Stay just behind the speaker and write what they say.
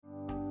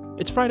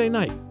It's Friday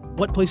night.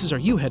 What places are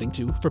you heading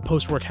to for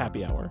post-work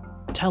happy hour?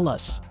 Tell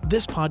us.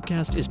 This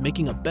podcast is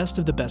making a best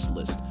of the best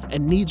list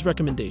and needs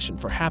recommendation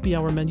for happy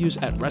hour menus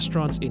at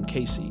restaurants in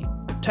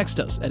KC.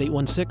 Text us at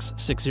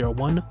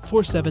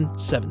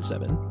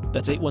 816-601-4777.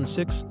 That's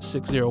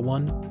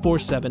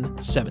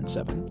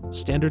 816-601-4777.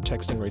 Standard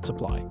texting rates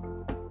apply.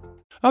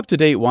 Up to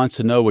Date wants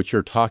to know what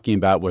you're talking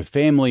about with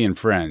family and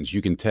friends.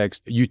 You can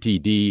text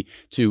UTD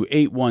to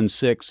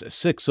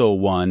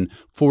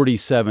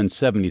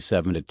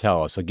 816-601-4777 to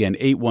tell us. Again,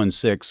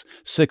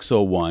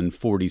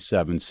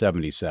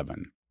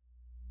 816-601-4777.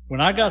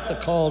 When I got the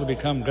call to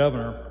become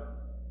governor,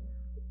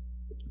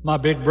 my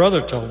big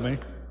brother told me,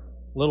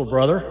 little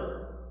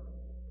brother,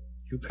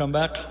 you come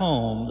back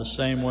home the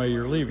same way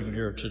you're leaving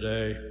here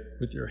today,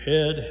 with your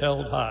head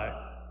held high.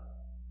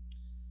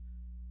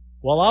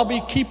 Well, I'll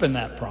be keeping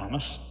that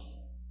promise.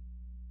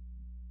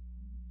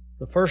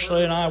 The First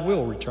Lady and I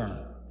will return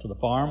to the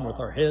farm with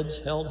our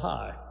heads held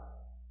high.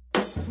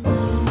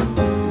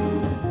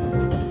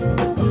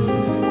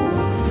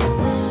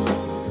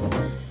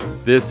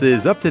 This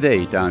is Up to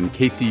Date on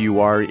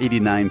KCUR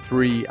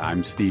 89.3.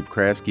 I'm Steve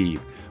Kraske.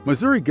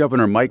 Missouri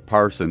Governor Mike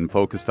Parson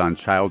focused on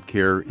child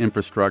care,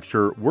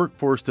 infrastructure,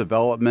 workforce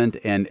development,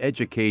 and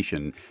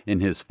education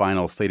in his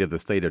final State of the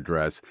State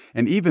address,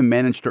 and even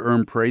managed to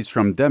earn praise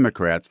from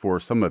Democrats for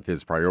some of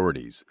his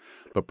priorities.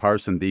 But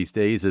Parson these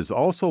days is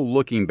also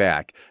looking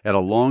back at a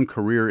long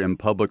career in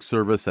public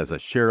service as a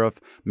sheriff,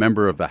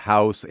 member of the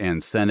House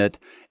and Senate,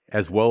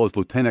 as well as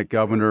lieutenant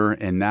governor,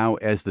 and now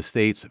as the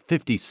state's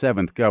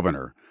 57th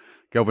governor.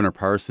 Governor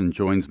Parson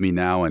joins me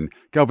now. And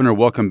Governor,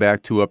 welcome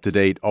back to Up to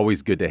Date.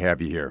 Always good to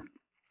have you here.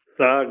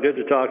 Good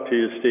to talk to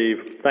you, Steve.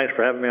 Thanks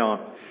for having me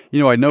on. You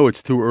know, I know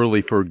it's too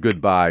early for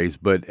goodbyes,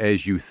 but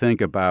as you think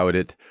about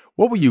it,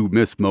 what will you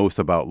miss most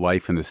about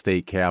life in the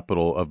state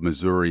capital of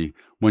Missouri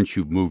once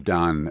you've moved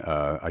on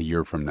a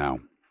year from now?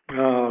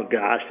 Oh,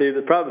 gosh, Steve,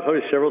 there's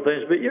probably several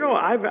things. But, you know,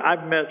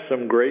 I've met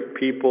some great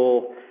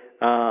people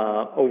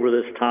over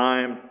this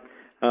time.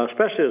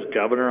 Especially as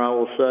governor, I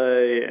will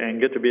say,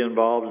 and get to be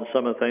involved in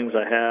some of the things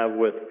I have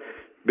with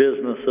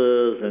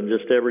businesses and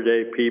just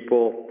everyday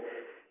people.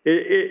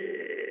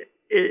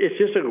 It's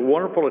just a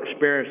wonderful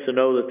experience to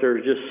know that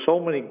there's just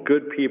so many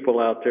good people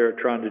out there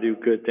trying to do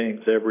good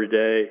things every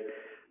day.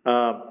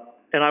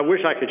 And I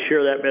wish I could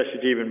share that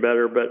message even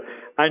better, but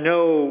I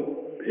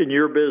know in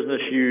your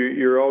business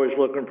you're always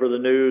looking for the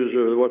news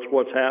or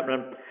what's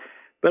happening.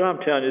 But I'm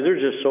telling you,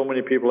 there's just so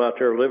many people out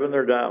there living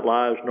their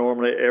lives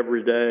normally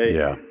every day,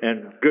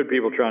 and good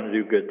people trying to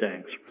do good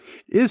things.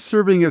 Is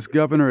serving as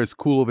governor as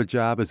cool of a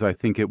job as I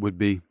think it would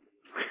be?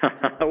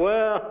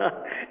 Well,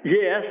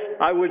 yes,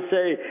 I would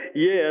say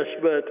yes,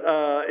 but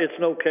it's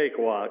no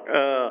cakewalk.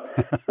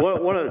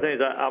 One of the things,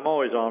 I'm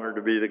always honored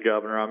to be the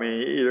governor. I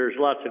mean, there's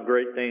lots of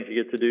great things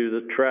you get to do,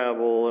 the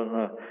travel and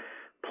the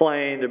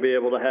plane to be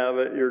able to have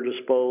at your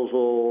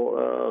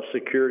disposal,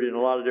 security and a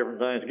lot of different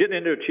things. Getting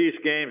into a Chiefs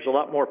game is a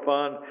lot more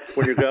fun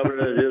when you're governor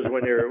than it is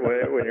when you're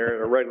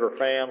a regular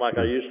fan like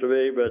I used to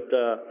be. But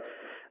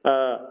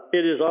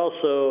it is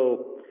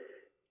also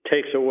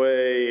takes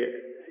away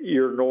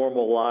your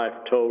normal life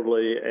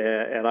totally,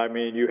 and I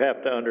mean you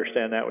have to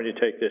understand that when you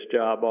take this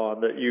job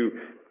on, that you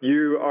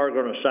are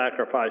going to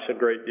sacrifice a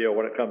great deal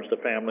when it comes to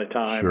family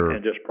time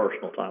and just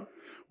personal time.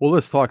 Well,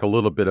 let's talk a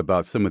little bit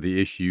about some of the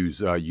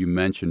issues you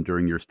mentioned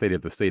during your State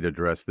of the State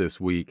address this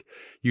week.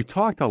 You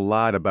talked a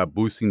lot about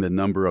boosting the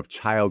number of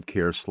child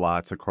care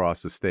slots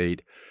across the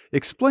state.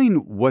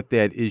 Explain what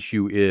that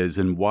issue is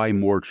and why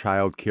more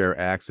child care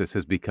access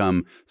has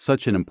become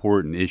such an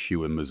important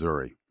issue in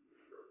Missouri.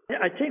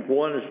 I think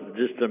one is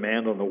just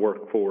demand on the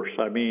workforce.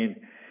 I mean,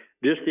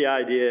 just the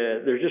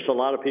idea, there's just a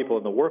lot of people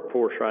in the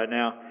workforce right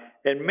now.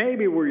 And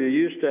maybe where you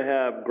used to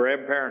have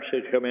grandparents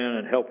who come in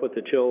and help with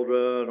the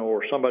children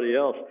or somebody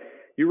else,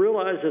 you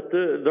realize that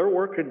they're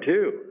working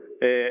too.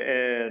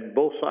 And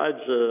both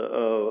sides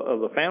of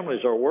the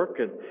families are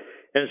working.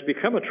 And it's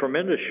become a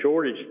tremendous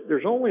shortage.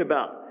 We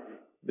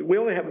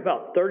only have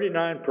about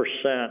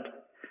 39%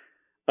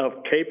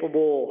 of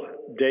capable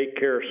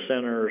daycare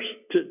centers.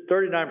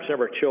 39% of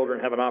our children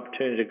have an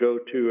opportunity to go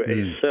to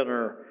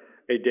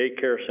a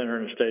daycare center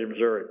in the state of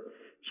Missouri.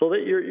 So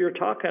that you're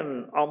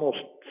talking almost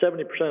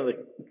 70% of the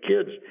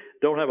kids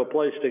don't have a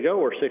place to go,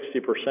 or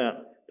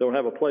 60% don't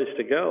have a place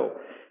to go.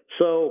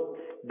 So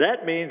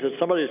that means that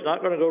somebody's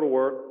not going to go to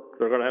work,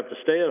 they're going to have to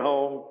stay at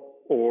home,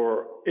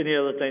 or any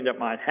other thing that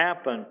might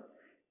happen.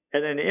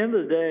 And at the end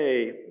of the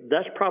day,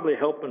 that's probably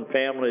helping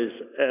families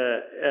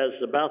as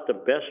about the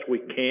best we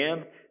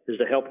can, is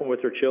to help them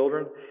with their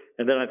children.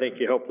 And then I think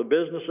you help the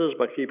businesses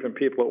by keeping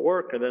people at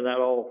work, and then that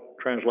all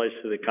translates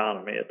to the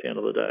economy at the end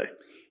of the day.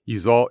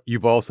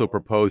 You've also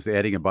proposed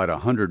adding about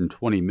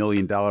 $120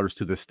 million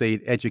to the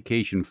state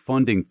education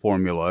funding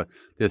formula.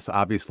 This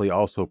obviously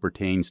also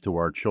pertains to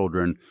our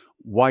children.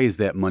 Why is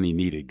that money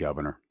needed,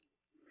 Governor?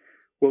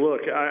 Well,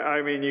 look,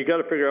 I mean, you got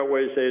to figure out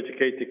ways to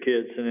educate the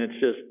kids, and it's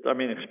just, I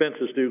mean,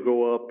 expenses do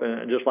go up,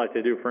 and just like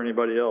they do for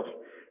anybody else.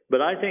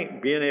 But I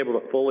think being able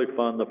to fully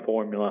fund the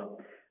formula,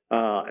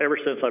 Ever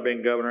since I've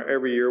been governor,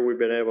 every year we've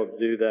been able to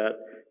do that,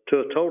 to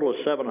a total of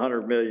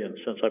 $700 million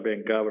since I've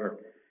been governor.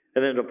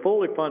 And then to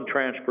fully fund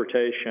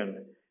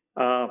transportation,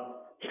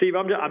 Steve,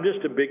 I'm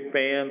just a big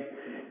fan.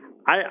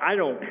 I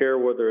don't care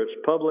whether it's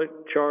public,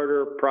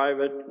 charter,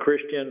 private,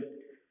 Christian.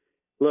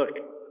 Look,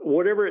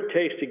 whatever it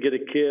takes to get a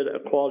kid a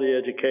quality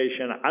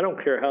education, I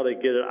don't care how they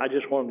get it. I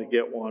just want them to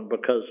get one,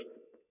 because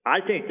I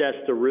think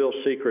that's the real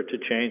secret to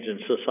change in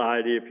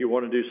society. If you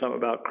want to do something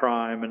about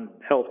crime and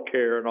health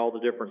care and all the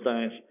different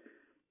things,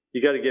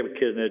 you got to give a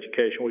kid an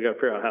education. We got to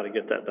figure out how to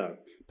get that done.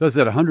 Does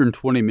that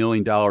 $120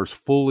 million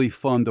fully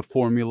fund the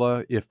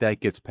formula if that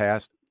gets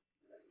passed?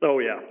 Oh,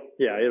 yeah.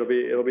 Yeah,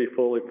 it'll be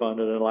fully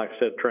funded. And like I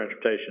said,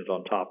 transportation's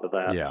on top of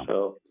that. Yeah.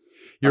 So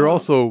you're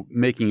also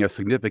making a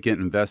significant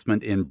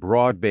investment in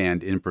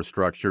broadband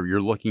infrastructure.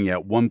 You're looking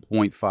at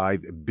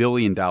 $1.5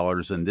 billion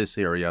in this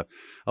area.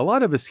 A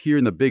lot of us here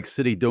in the big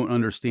city don't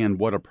understand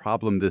what a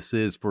problem this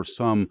is for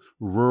some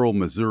rural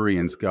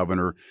Missourians,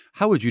 Governor.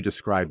 How would you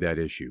describe that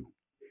issue?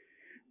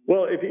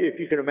 Well, if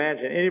you can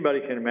imagine,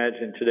 anybody can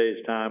imagine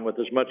today's time with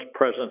as much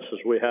presence as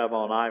we have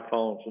on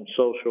iPhones and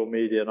social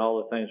media and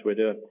all the things we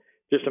do.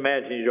 Just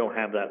imagine you don't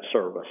have that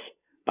service.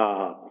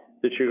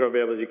 That you're going to be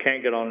able to, you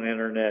can't get on the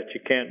internet,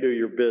 you can't do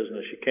your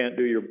business, you can't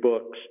do your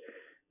books,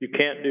 you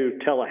can't do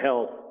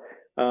telehealth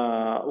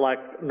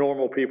like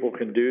normal people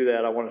can do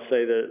that. I want to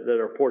say that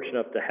are fortunate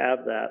enough to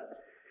have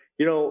that.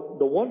 You know,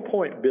 the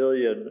 $1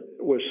 billion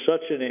was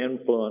such an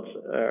influence,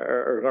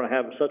 or going to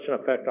have such an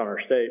effect on our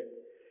state.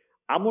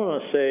 I'm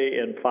going to say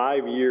in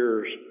 5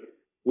 years,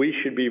 we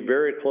should be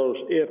very close,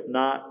 if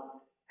not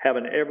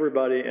having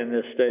everybody in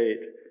this state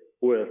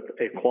with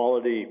a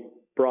quality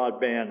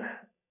broadband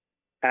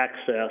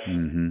access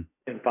in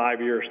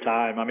 5 years'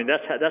 time. I mean,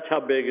 that's how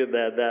big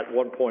that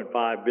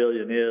 $1.5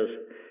 billion is.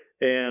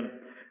 And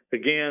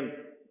again,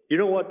 you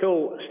know what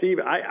though, Steve?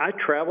 I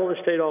travel the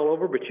state all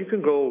over, but you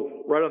can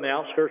go right on the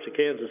outskirts of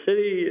Kansas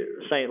City,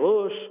 St.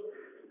 Louis,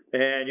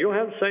 and you don't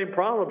have the same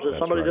problems that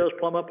somebody does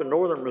plumb up in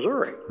northern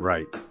Missouri.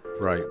 Right.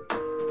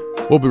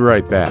 We'll be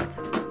right back.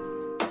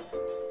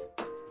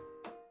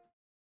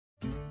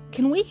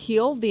 Can we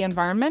heal the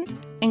environment?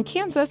 In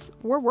Kansas,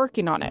 we're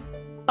working on it.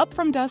 Up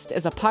From Dust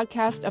is a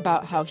podcast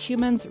about how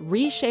humans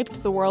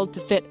reshaped the world to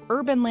fit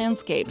urban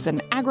landscapes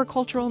and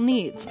agricultural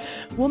needs.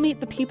 We'll meet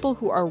the people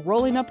who are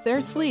rolling up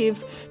their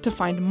sleeves to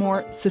find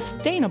more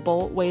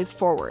sustainable ways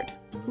forward.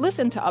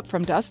 Listen to Up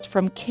From Dust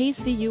from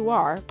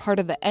KCUR, part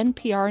of the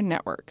NPR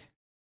network.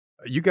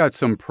 You got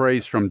some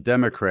praise from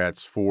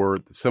Democrats for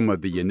some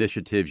of the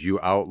initiatives you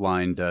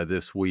outlined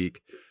this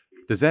week.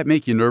 Does that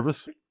make you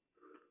nervous?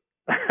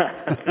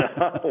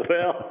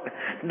 Well,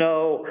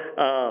 no.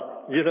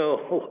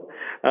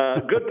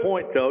 Good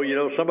point, though. You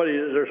know,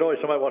 there's always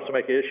somebody who wants to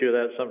make an issue of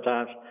that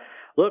sometimes.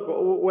 Look,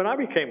 when I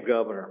became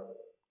governor,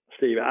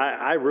 Steve,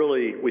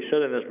 we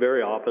sat in this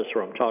very office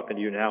where I'm talking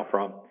to you now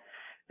from,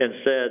 and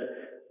said,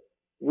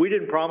 we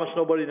didn't promise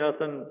nobody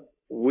nothing.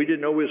 We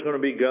didn't know we was going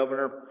to be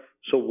governor.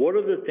 So what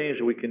are the things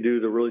that we can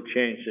do to really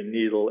change the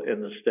needle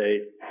in the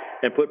state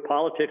and put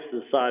politics to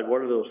the side?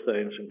 What are those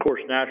things? And of course,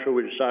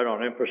 naturally, we decided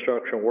on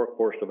infrastructure and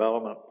workforce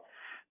development.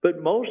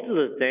 But most of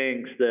the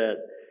things that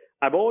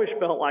I've always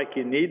felt like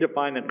you need to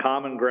find a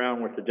common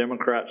ground with the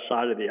Democrat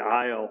side of the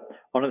aisle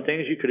on the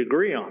things you could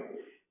agree on.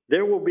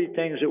 There will be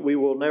things that we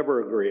will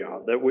never agree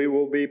on, that we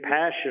will be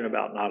passionate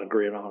about not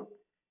agreeing on.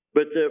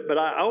 But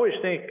I always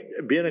think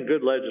being a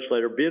good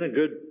legislator, being a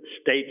good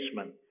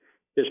statesman,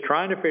 is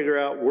trying to figure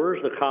out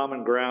where's the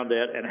common ground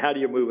at and how do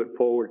you move it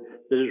forward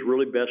that is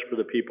really best for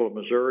the people of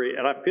Missouri.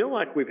 And I feel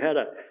like we've had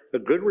a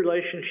good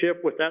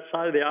relationship with that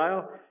side of the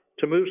aisle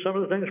to move some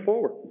of the things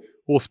forward.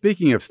 Well,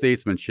 speaking of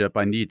statesmanship,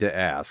 I need to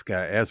ask,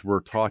 as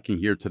we're talking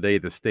here today,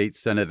 the state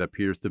Senate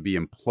appears to be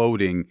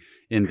imploding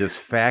in this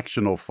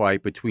factional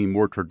fight between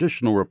more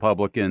traditional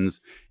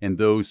Republicans and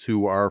those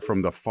who are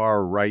from the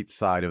far right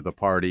side of the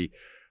party.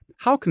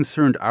 How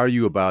concerned are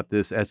you about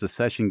this as the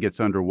session gets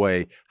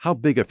underway? How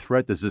big a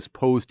threat does this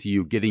pose to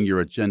you getting your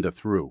agenda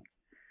through?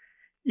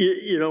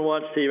 You know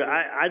what, Steve?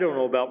 I don't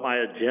know about my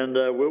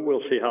agenda.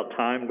 We'll see how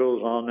time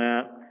goes on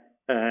that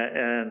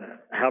and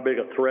how big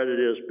a threat it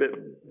is. But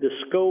the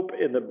scope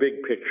in the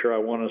big picture, I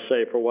want to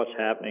say, for what's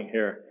happening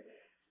here,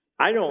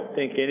 I don't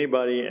think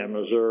anybody in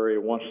Missouri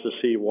wants to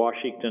see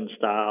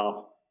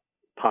Washington-style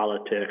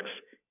politics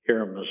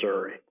here in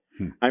Missouri.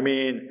 I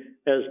mean,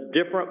 as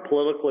different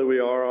politically we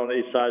are on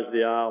each side of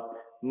the aisle,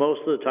 most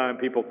of the time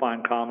people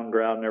find common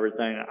ground and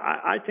everything.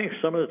 I think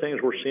some of the things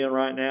we're seeing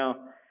right now,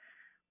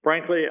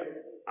 frankly,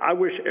 I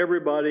wish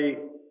everybody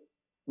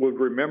would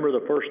remember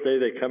the first day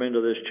they come into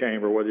this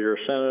chamber, whether you're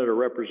a senator,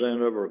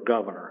 representative, or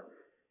governor,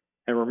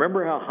 and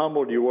remember how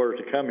humbled you were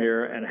to come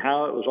here and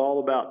how it was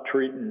all about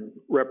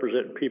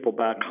representing people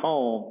back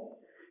home.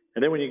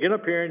 And then when you get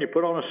up here and you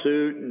put on a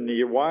suit and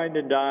you wine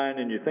and dine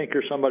and you think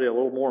you're somebody a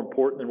little more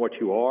important than what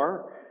you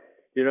are,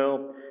 you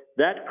know,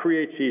 that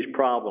creates these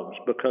problems,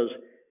 because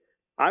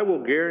I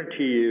will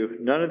guarantee you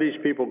none of these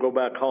people go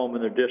back home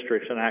in their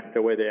districts and act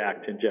the way they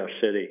act in Jeff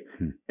City.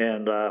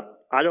 And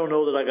I don't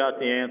know that I got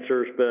the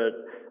answers, but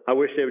I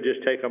wish they would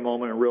just take a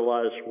moment and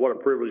realize what a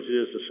privilege it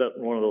is to sit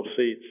in one of those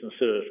seats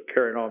instead of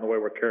carrying on the way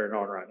we're carrying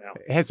on right now.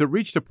 Has it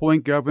reached a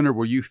point, Governor,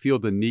 where you feel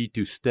the need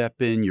to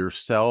step in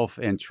yourself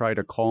and try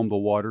to calm the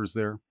waters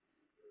there?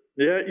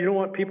 Yeah, you know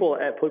what? People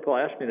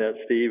ask me that,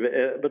 Steve.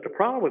 But the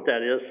problem with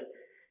that is,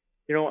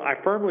 I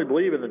firmly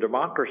believe in the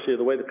democracy of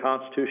the way the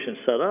Constitution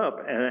is set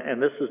up,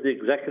 and this is the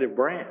executive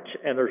branch,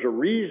 and there's a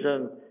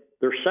reason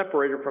they're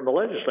separated from the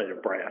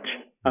legislative branch.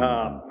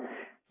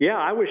 Yeah,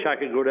 I wish I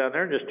could go down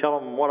there and just tell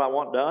them what I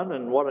want done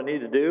and what I need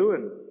to do,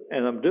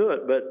 and I'm do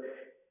it. But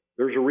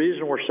there's a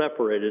reason we're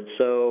separated.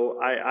 So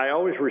I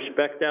always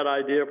respect that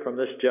idea from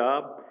this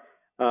job.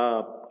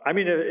 I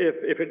mean,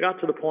 if it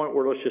got to the point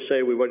where, let's just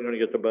say, we wasn't going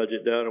to get the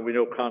budget done, and we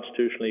know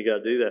constitutionally you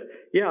got to do that,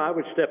 yeah, I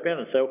would step in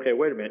and say, okay,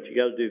 wait a minute, you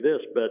got to do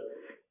this. But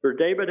for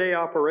day-by-day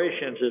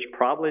operations is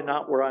probably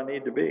not where I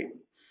need to be.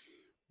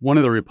 One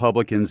of the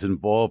Republicans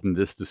involved in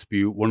this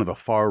dispute, one of the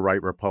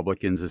far-right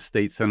Republicans, is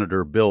State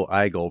Senator Bill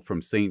Eigel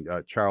from St.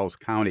 Charles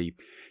County.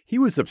 He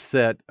was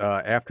upset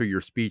after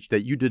your speech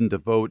that you didn't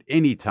devote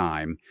any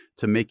time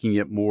to making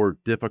it more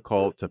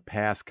difficult to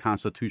pass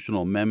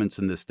constitutional amendments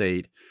in the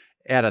state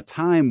at a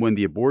time when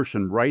the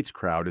abortion rights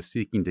crowd is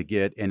seeking to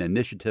get an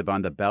initiative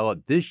on the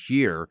ballot this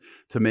year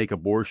to make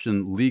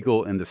abortion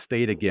legal in the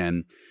state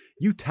again.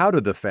 You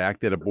touted the fact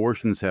that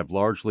abortions have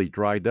largely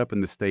dried up in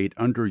the state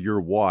under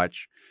your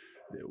watch.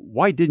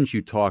 Why didn't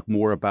you talk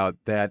more about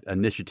that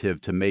initiative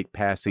to make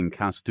passing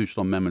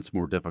constitutional amendments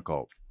more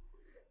difficult?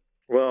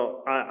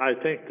 Well, I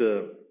think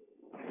the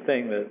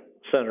thing that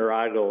Senator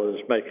Eigel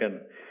is making,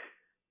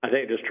 I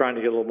think just trying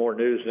to get a little more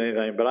news than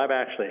anything, but I've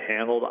actually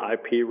handled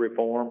IP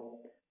reform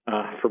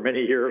for many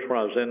years when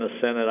I was in the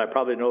Senate. I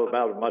probably know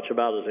about as much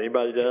about it as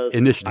anybody does.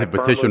 Initiative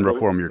petition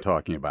reform you're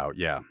talking about,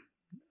 yeah.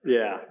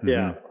 Yeah,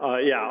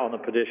 on the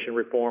petition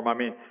reform. I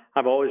mean,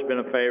 I've always been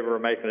in favor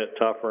of making it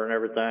tougher and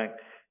everything.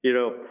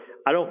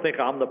 I don't think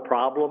I'm the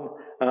problem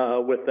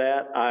with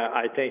that.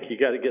 I think you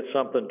got to get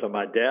something to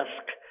my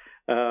desk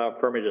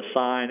for me to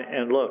sign.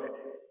 And look,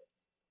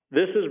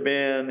 this has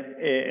been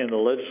in the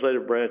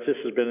legislative branch. This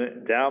has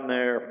been down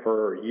there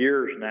for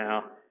years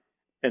now.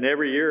 And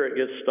every year it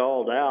gets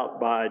stalled out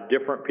by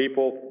different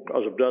people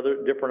because of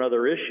different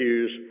other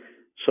issues.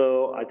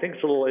 So I think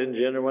it's a little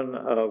ingenuine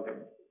of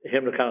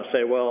him to kind of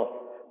say, well,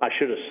 I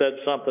should have said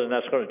something and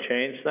that's going to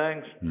change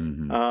things.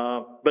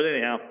 But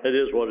anyhow, it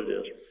is what it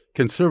is.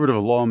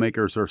 Conservative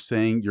lawmakers are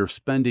saying you're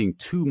spending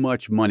too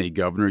much money,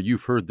 Governor.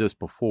 You've heard this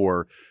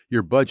before.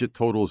 Your budget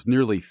totals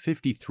nearly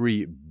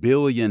 $53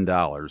 billion.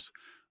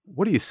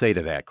 What do you say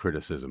to that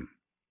criticism?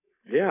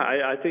 Yeah,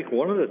 I think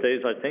one of the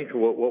things,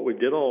 what we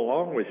did all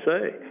along, we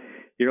say,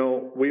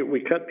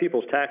 we cut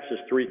people's taxes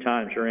 3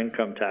 times, their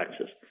income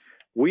taxes.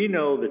 We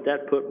know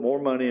that put more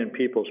money in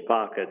people's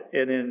pocket.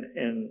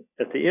 And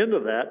at the end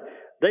of that,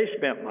 they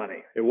spent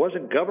money. It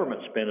wasn't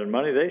government spending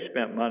money. They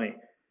spent money.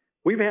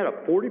 We've had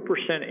a 40%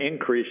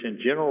 increase in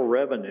general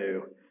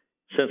revenue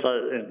since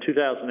in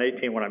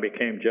 2018 when I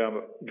became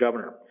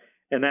governor.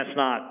 And that's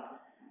not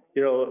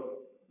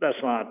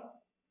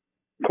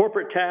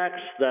corporate tax.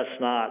 That's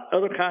not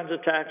other kinds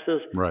of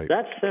taxes. Right.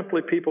 That's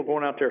simply people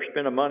going out there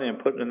spending money and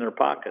putting it in their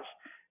pockets.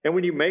 And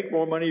when you make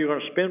more money, you're going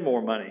to spend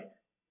more money.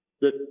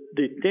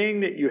 The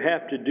thing that you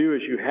have to do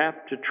is you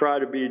have to try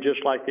to be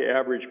just like the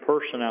average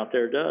person out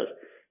there does.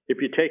 If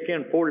you take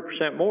in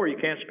 40% more, you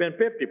can't spend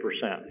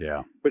 50%.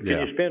 Yeah. But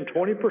can you spend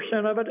 20%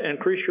 of it and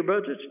increase your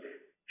budgets?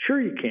 Sure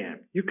you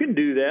can. You can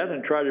do that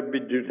and try to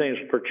do things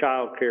for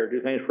child care,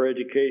 do things for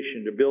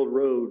education, to build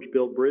roads,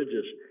 build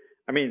bridges.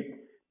 I mean,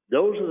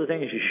 those are the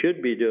things you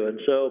should be doing.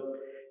 So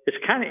it's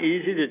kind of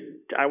easy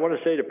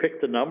to pick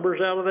the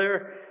numbers out of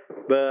there,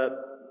 but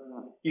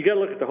you got to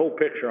look at the whole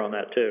picture on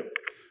that too.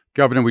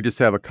 Governor, we just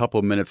have a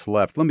couple of minutes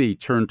left. Let me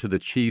turn to the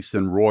Chiefs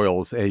and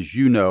Royals. As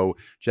you know,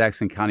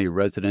 Jackson County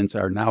residents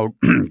are now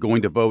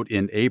going to vote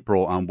in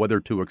April on whether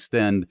to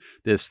extend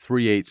this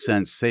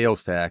 3.8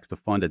 sales tax to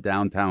fund a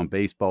downtown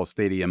baseball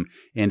stadium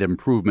and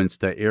improvements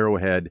to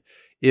Arrowhead.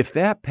 If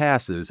that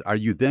passes, are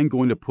you then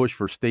going to push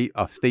for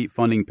a state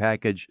funding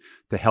package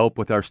to help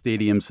with our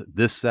stadiums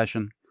this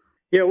session?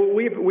 Yeah, well,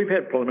 we've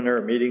had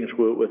preliminary meetings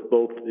with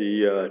both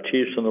the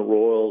Chiefs and the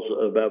Royals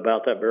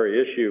about that very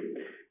issue.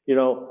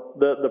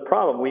 The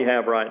problem we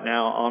have right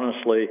now,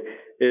 honestly,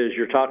 is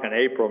you're talking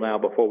April now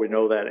before we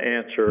know that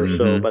answer.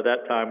 So by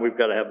that time, we've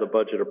got to have the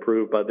budget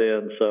approved by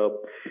then. So,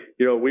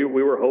 we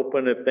were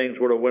hoping if things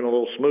would have went a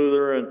little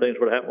smoother and things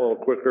would have happened a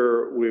little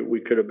quicker, we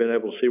could have been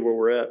able to see where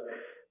we're at.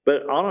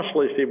 But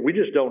honestly, Steve, we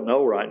just don't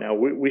know right now.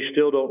 We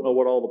still don't know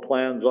what all the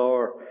plans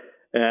are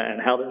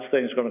and how this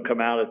thing's going to come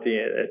out at the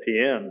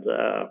end.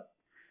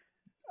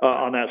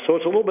 On that. So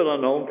it's a little bit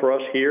unknown for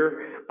us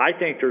here. I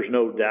think there's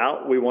no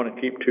doubt we want to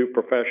keep 2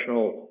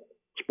 professional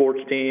sports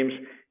teams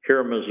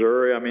here in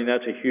Missouri. I mean,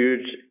 that's a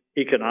huge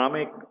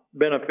economic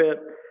benefit.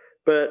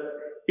 But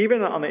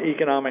even on the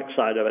economic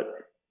side of it,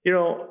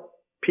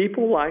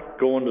 people like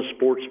going to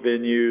sports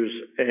venues,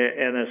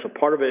 and it's a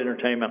part of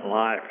entertainment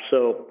life.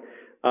 So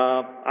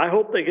I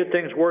hope they get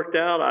things worked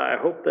out. I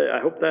hope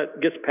that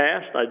gets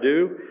passed. I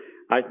do.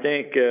 I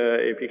think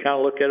if you kind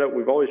of look at it,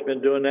 we've always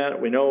been doing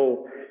that. We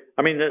know,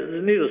 I mean,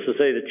 needless to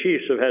say, the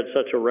Chiefs have had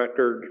such a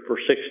record for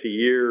 60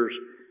 years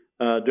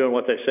doing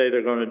what they say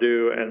they're going to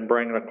do and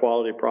bringing a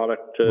quality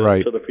product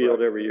to the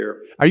field every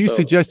year. Are you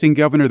suggesting,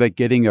 Governor, that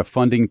getting a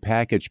funding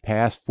package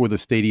passed for the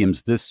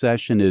stadiums this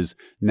session is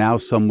now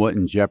somewhat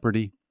in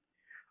jeopardy?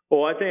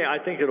 Well, I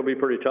think it'll be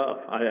pretty tough.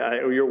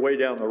 You're way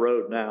down the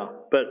road now.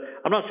 But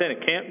I'm not saying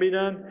it can't be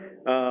done,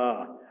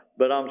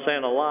 but I'm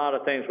saying a lot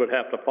of things would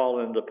have to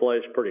fall into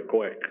place pretty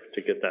quick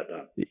to get that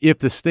done. If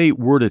the state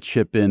were to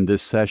chip in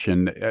this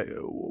session,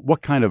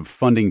 what kind of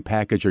funding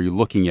package are you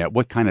looking at?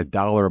 What kind of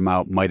dollar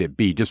amount might it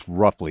be, just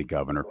roughly,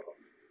 Governor?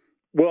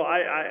 Well,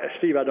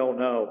 Steve, I don't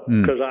know,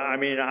 because I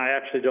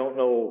actually don't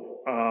know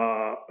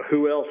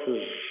who else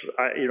is.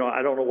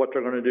 I don't know what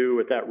they're going to do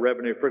with that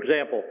revenue. For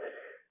example.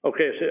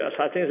 Okay, so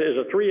I think is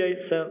a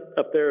 3/8 cent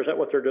up there. Is that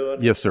what they're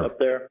doing? Yes, sir. Up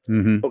there.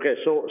 Mm-hmm. Okay,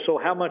 so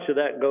how much of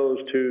that goes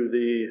to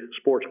the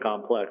sports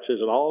complex? Is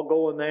it all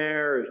going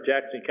there? Is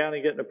Jackson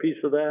County getting a piece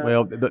of that?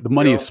 Well, the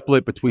money is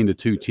split between the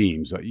two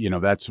teams.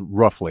 That's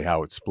roughly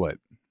how it's split.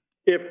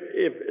 Because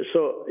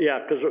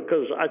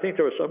I think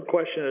there was some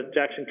question that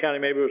Jackson County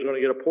maybe was going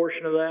to get a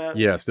portion of that.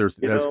 Yes, there's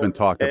been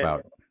talk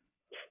about.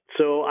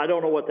 So I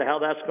don't know how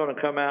that's going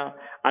to come out.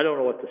 I don't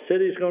know what the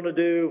city's going to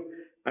do.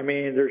 I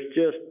mean, there's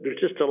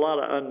just a lot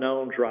of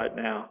unknowns right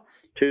now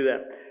to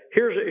that.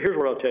 Here's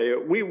what I'll tell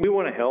you. We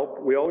want to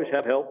help. We always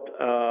have helped,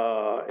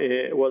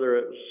 whether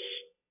it's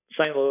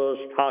St.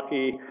 Louis,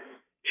 hockey,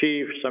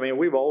 Chiefs. I mean,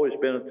 we've always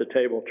been at the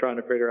table trying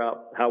to figure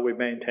out how we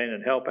maintain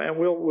and help, and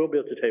we'll be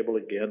at the table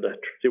again to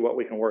see what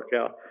we can work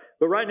out.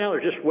 But right now,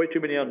 there's just way too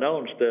many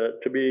unknowns to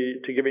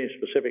give any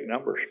specific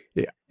numbers.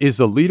 Yeah. Is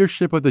the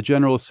leadership of the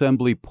General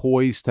Assembly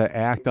poised to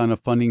act on a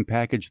funding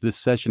package this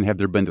session? Have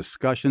there been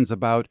discussions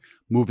about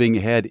moving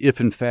ahead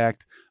if, in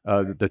fact,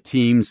 the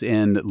teams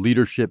and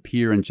leadership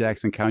here in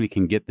Jackson County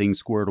can get things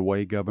squared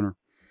away, Governor?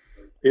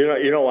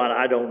 You know what?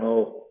 I don't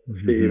know,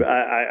 Steve.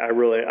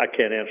 I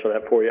can't answer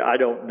that for you. I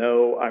don't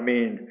know. I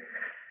mean,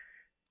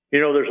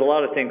 there's a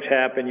lot of things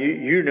happen.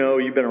 You've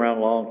been around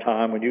a long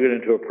time. When you get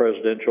into a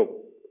presidential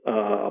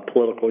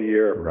political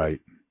year, right?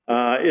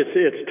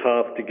 It's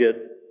tough to get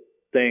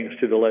things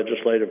to the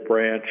legislative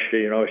branch.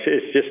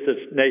 It's just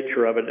the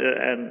nature of it,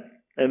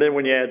 and then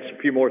when you add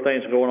a few more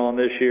things going on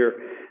this year,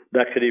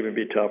 that could even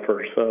be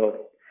tougher.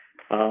 So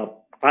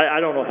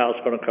I don't know how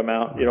it's going to come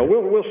out.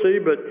 We'll see,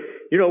 but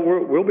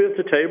we'll be at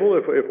the table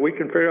if we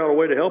can figure out a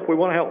way to help. We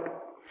want to help.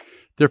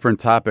 Different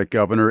topic,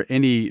 Governor.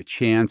 Any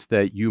chance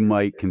that you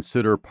might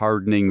consider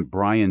pardoning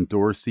Brian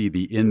Dorsey,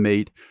 the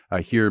inmate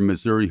here in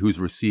Missouri who's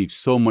received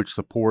so much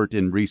support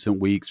in recent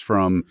weeks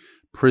from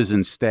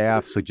prison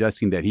staff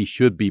suggesting that he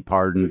should be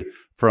pardoned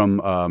from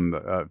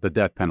the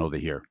death penalty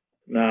here?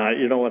 Nah,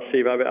 you know what,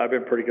 Steve? I've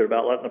been pretty good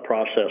about letting the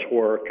process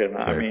work. And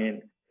okay. I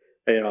mean,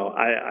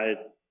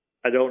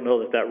 I don't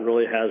know that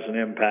really has an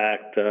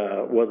impact.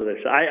 Whether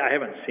they say, I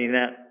haven't seen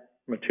that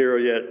material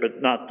yet, but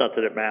not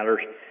that it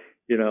matters.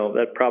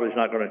 That probably is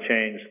not going to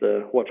change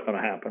what's going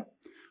to happen.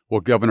 Well,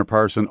 Governor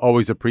Parson,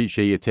 always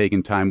appreciate you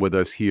taking time with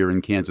us here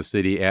in Kansas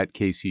City at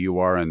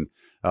KCUR, and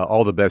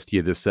all the best to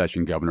you this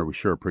session, Governor. We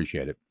sure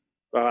appreciate it.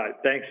 All right.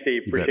 Thanks,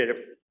 Steve. Appreciate it.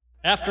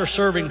 After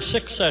serving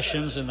 6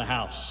 sessions in the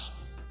House,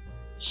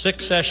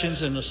 6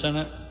 sessions in the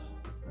Senate,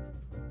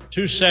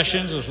 2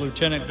 sessions as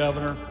Lieutenant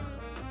Governor,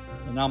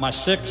 and now my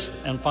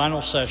 6th and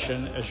final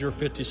session as your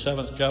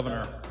 57th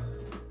Governor,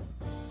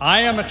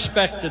 I am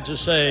expected to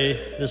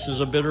say this is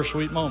a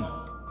bittersweet moment.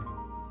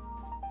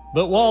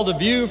 But while the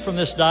view from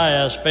this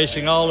dais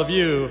facing all of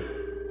you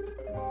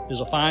is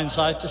a fine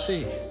sight to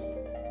see,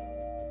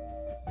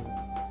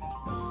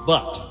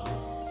 but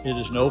it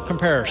is no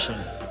comparison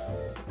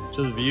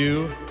to the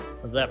view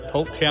of that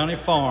Polk County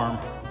farm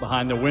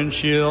behind the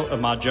windshield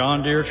of my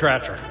John Deere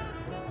tractor.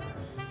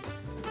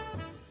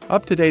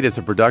 Up to Date is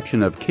a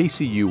production of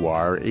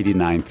KCUR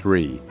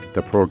 89.3.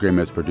 The program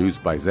is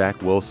produced by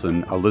Zach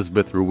Wilson,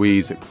 Elizabeth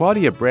Ruiz,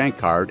 Claudia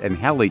Brancard, and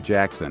Hallie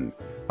Jackson.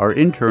 Our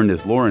intern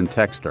is Lauren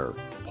Texter.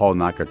 Paul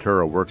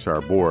Nakatura works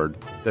our board.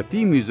 The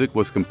theme music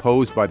was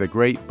composed by the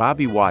great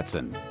Bobby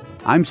Watson.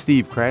 I'm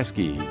Steve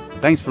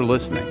Kraske. Thanks for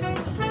listening.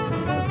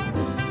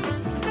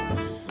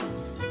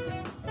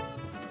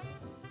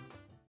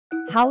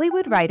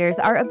 Hollywood writers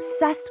are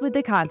obsessed with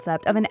the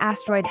concept of an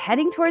asteroid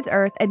heading towards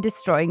Earth and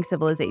destroying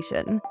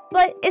civilization.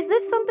 But is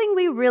this something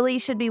we really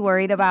should be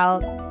worried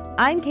about?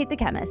 I'm Kate the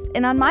Chemist,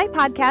 and on my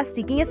podcast,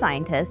 Seeking a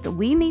Scientist,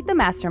 we meet the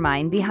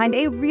mastermind behind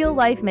a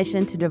real-life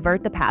mission to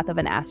divert the path of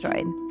an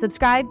asteroid.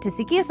 Subscribe to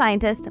Seeking a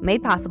Scientist,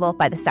 made possible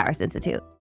by the Stars Institute.